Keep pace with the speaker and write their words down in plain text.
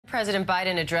President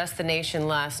Biden addressed the nation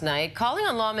last night, calling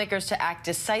on lawmakers to act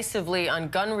decisively on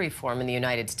gun reform in the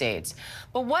United States.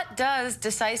 But what does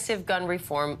decisive gun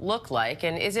reform look like?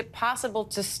 And is it possible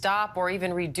to stop or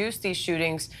even reduce these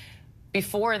shootings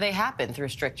before they happen through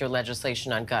stricter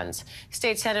legislation on guns?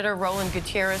 State Senator Roland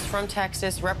Gutierrez from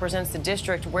Texas represents the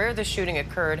district where the shooting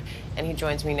occurred, and he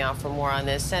joins me now for more on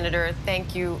this. Senator,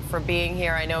 thank you for being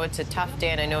here. I know it's a tough day,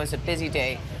 and I know it's a busy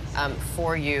day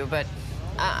for you, but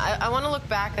I want to look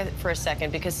back for a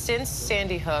second, because since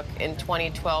Sandy Hook in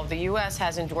 2012, the U.S.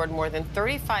 has endured more than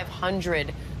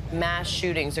 3,500 mass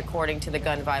shootings, according to the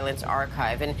Gun Violence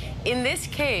Archive. And in this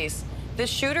case, the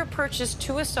shooter purchased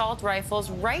 2 assault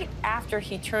rifles right after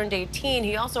he turned 18.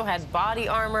 He also had body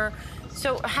armor.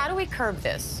 So how do we curb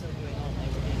this?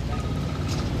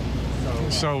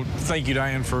 So thank you,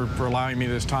 Diane, for allowing me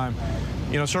this time.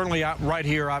 You know, certainly right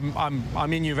here,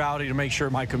 I'm in Uvalde to make sure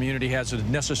my community has the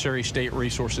necessary state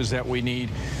resources that we need.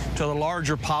 To the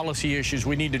larger policy issues,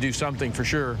 we need to do something for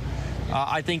sure.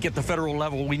 I think at the federal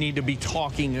level, we need to be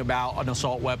talking about an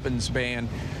assault weapons ban.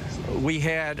 We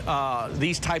had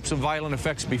these types of violent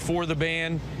effects before the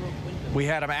ban. We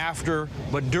had them after,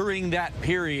 but during that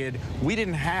period, we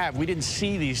didn't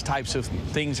see these types of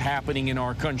things happening in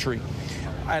our country.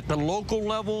 At the local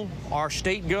level, our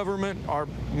state government,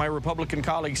 my Republican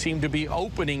colleagues seem to be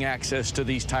opening access to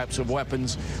these types of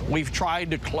weapons. We've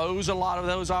tried to close a lot of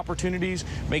those opportunities,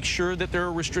 make sure that there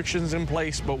are restrictions in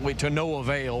place, but to no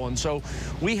avail. And so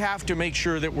we have to make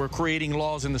sure that we're creating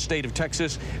laws in the state of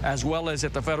Texas as well as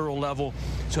at the federal level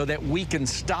so that we can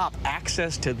stop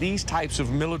access to these types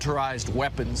of militarized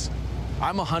weapons.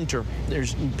 I'm a hunter.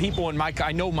 There's people in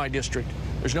I know my district.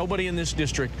 There's nobody in this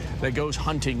district that goes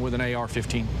hunting with an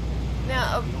AR-15.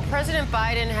 Now, President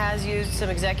Biden has used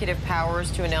some executive powers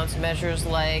to announce measures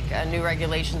like new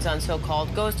regulations on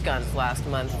so-called ghost guns last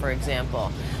month, for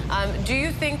example. Do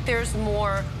you think there's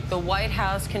more the White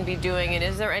House can be doing, and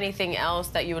is there anything else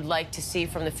that you would like to see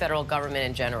from the federal government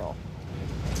in general?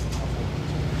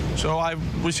 So I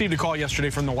received a call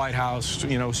yesterday from the White House,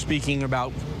 speaking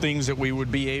about things that we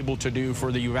would be able to do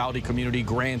for the Uvalde community,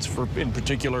 grants in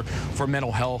particular for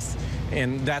mental health,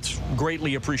 and that's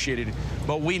greatly appreciated.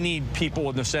 But we need people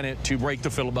in the Senate to break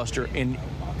the filibuster and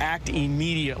act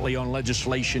immediately on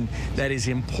legislation that is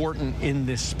important in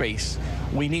this space.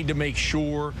 We need to make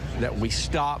sure that we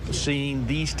stop seeing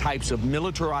these types of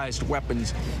militarized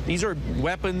weapons. These are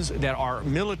weapons that our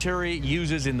military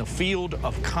uses in the field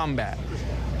of combat.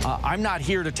 I'm not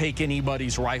here to take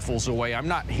anybody's rifles away. I'm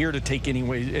not here to take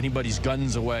anybody's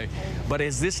guns away. But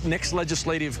as this next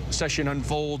legislative session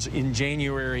unfolds in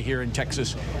January here in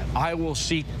Texas, I will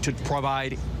seek to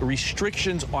provide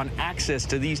restrictions on access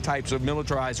to these types of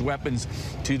militarized weapons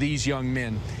to these young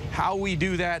men. How we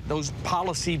do that, those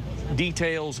policy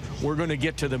details, we're going to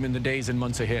get to them in the days and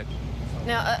months ahead.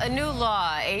 Now, a new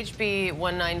law, HB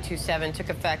 1927, took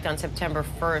effect on September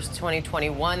 1st,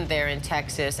 2021 there in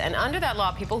Texas. And under that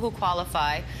law, people who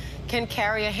qualify can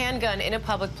carry a handgun in a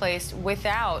public place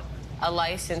without a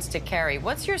license to carry.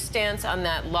 What's your stance on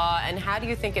that law, and how do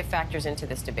you think it factors into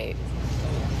this debate?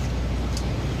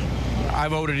 I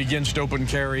voted against open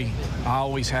carry. I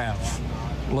always have.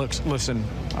 Look, listen,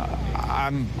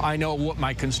 I know what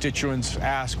my constituents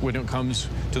ask when it comes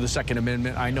to the Second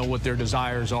Amendment. I know what their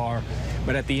desires are.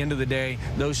 But at the end of the day,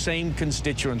 those same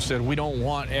constituents said we don't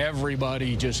want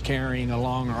everybody just carrying a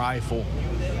long rifle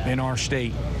in our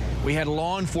state. We had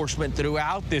law enforcement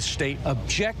throughout this state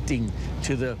objecting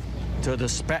to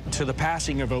the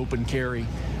passing of open carry.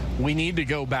 We need to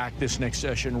go back this next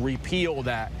session, repeal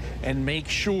that, and make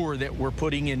sure that we're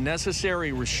putting in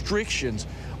necessary restrictions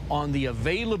on the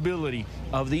availability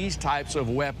of these types of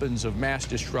weapons of mass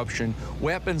destruction,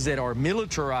 weapons that are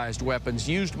militarized weapons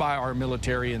used by our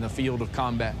military in the field of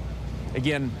combat.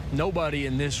 Again, nobody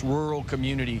in this rural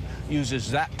community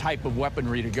uses that type of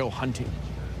weaponry to go hunting.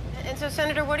 And so,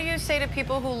 Senator, what do you say to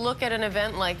people who look at an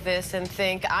event like this and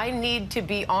think, I need to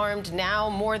be armed now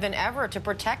more than ever to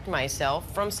protect myself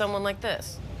from someone like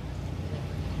this?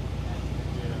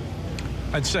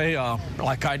 I'd say,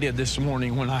 like I did this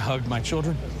morning when I hugged my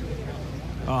children,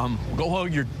 go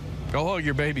hug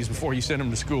your babies before you send them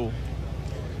to school,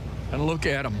 and look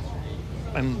at them,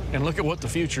 and look at what the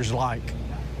future's like,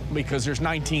 because there's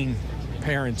 19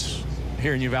 parents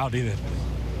here in Uvalde that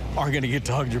aren't going to get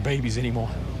to hug their babies anymore.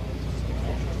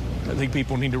 I think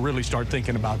people need to really start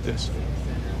thinking about this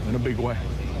in a big way.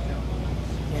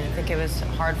 Yeah, I think it was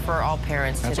hard for all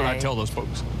parents today. That's what I tell those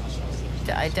folks.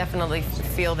 I definitely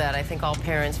feel that. I think all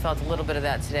parents felt a little bit of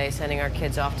that today, sending our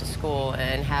kids off to school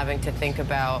and having to think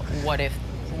about what if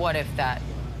that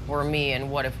were me,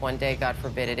 and what if one day, God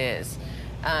forbid, it is.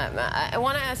 I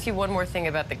want to ask you one more thing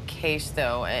about the case,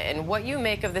 though, and what you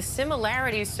make of the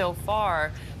similarities so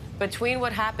far between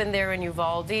what happened there in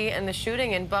Uvalde and the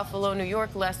shooting in Buffalo, New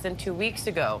York, less than 2 weeks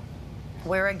ago,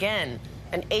 where, again,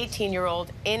 an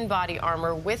 18-year-old in body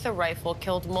armor with a rifle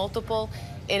killed multiple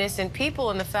innocent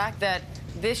people, and the fact that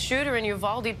this shooter in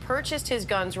Uvalde purchased his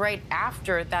guns right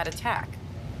after that attack.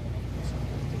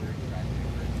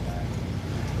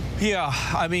 Yeah,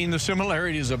 I mean, the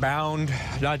similarities abound,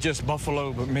 not just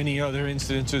Buffalo, but many other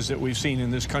incidences that we've seen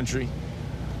in this country.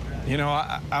 You know,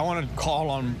 I want to call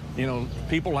on,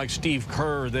 people like Steve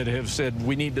Kerr that have said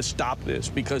we need to stop this,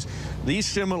 because these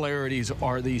similarities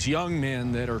are these young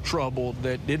men that are troubled,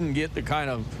 that didn't get the kind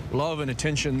of love and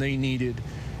attention they needed.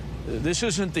 This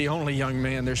isn't the only young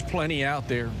man. There's plenty out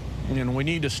there, and we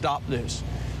need to stop this.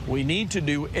 We need to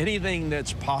do anything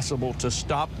that's possible to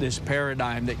stop this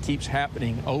paradigm that keeps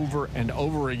happening over and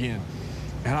over again.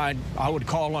 And I would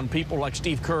call on people like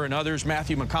Steve Kerr and others,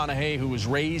 Matthew McConaughey, who was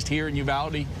raised here in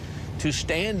Uvalde, to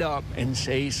stand up and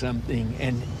say something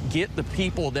and get the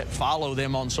people that follow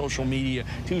them on social media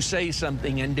to say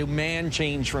something and demand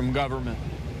change from government.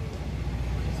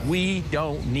 We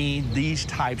don't need these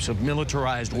types of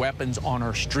militarized weapons on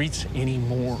our streets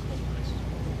anymore.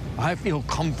 I feel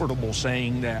comfortable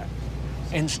saying that,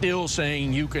 and still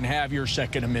saying you can have your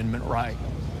Second Amendment right,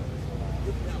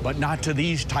 but not to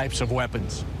these types of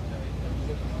weapons.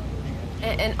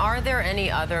 And are there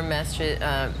any other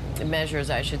measures,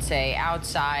 I should say,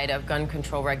 outside of gun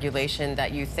control regulation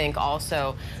that you think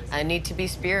also need to be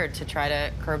speared to try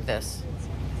to curb this?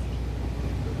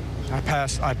 I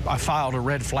filed a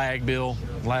red flag bill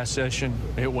last session.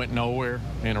 It went nowhere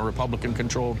in a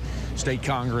Republican-controlled state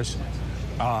Congress.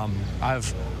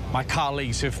 My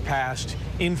colleagues have passed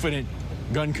infinite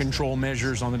gun control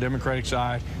measures on the Democratic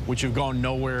side, which have gone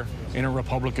nowhere in a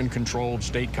Republican-controlled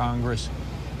state Congress.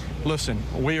 Listen,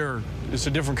 it's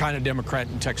a different kind of Democrat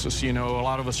in Texas. A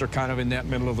lot of us are kind of in that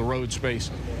middle of the road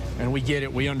space, and we get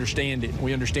it, we understand it,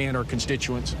 we understand our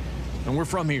constituents, and we're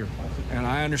from here, and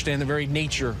I understand the very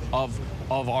nature of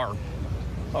our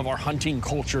hunting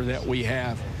culture that we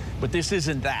have, but this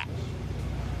isn't that.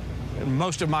 And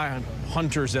most of my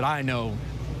hunters that I know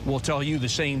will tell you the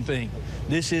same thing.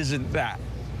 This isn't that.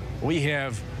 We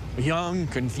have young,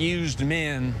 confused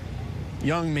men,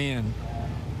 young men,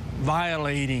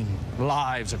 violating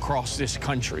lives across this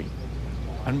country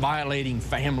and violating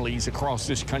families across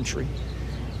this country.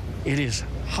 It is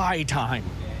high time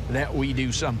that we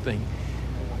do something.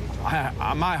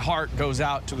 My heart goes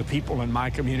out to the people in my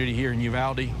community here in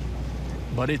Uvalde,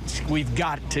 but we've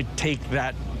got to take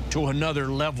that to another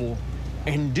level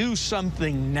and do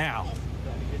something now.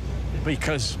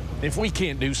 Because if we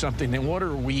can't do something, then what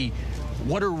are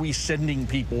we sending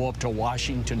people up to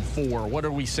Washington for? What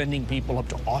are we sending people up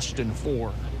to Austin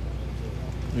for?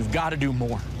 We've got to do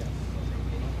more.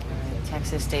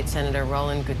 Texas State Senator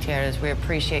Roland Gutierrez, we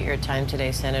appreciate your time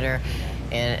today, Senator,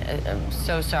 and I'm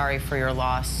so sorry for your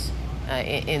loss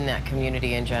in that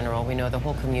community in general. We know the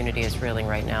whole community is reeling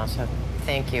right now, so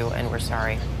thank you, and we're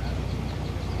sorry.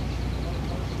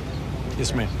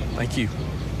 Yes, ma'am. Thank you.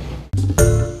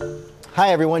 Hi,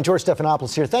 everyone. George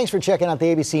Stephanopoulos here. Thanks for checking out the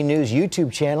ABC News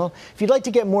YouTube channel. If you'd like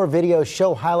to get more videos,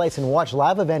 show highlights, and watch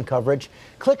live event coverage,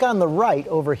 click on the right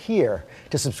over here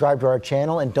to subscribe to our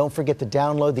channel. And don't forget to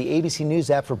download the ABC News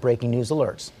app for breaking news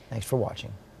alerts. Thanks for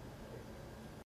watching.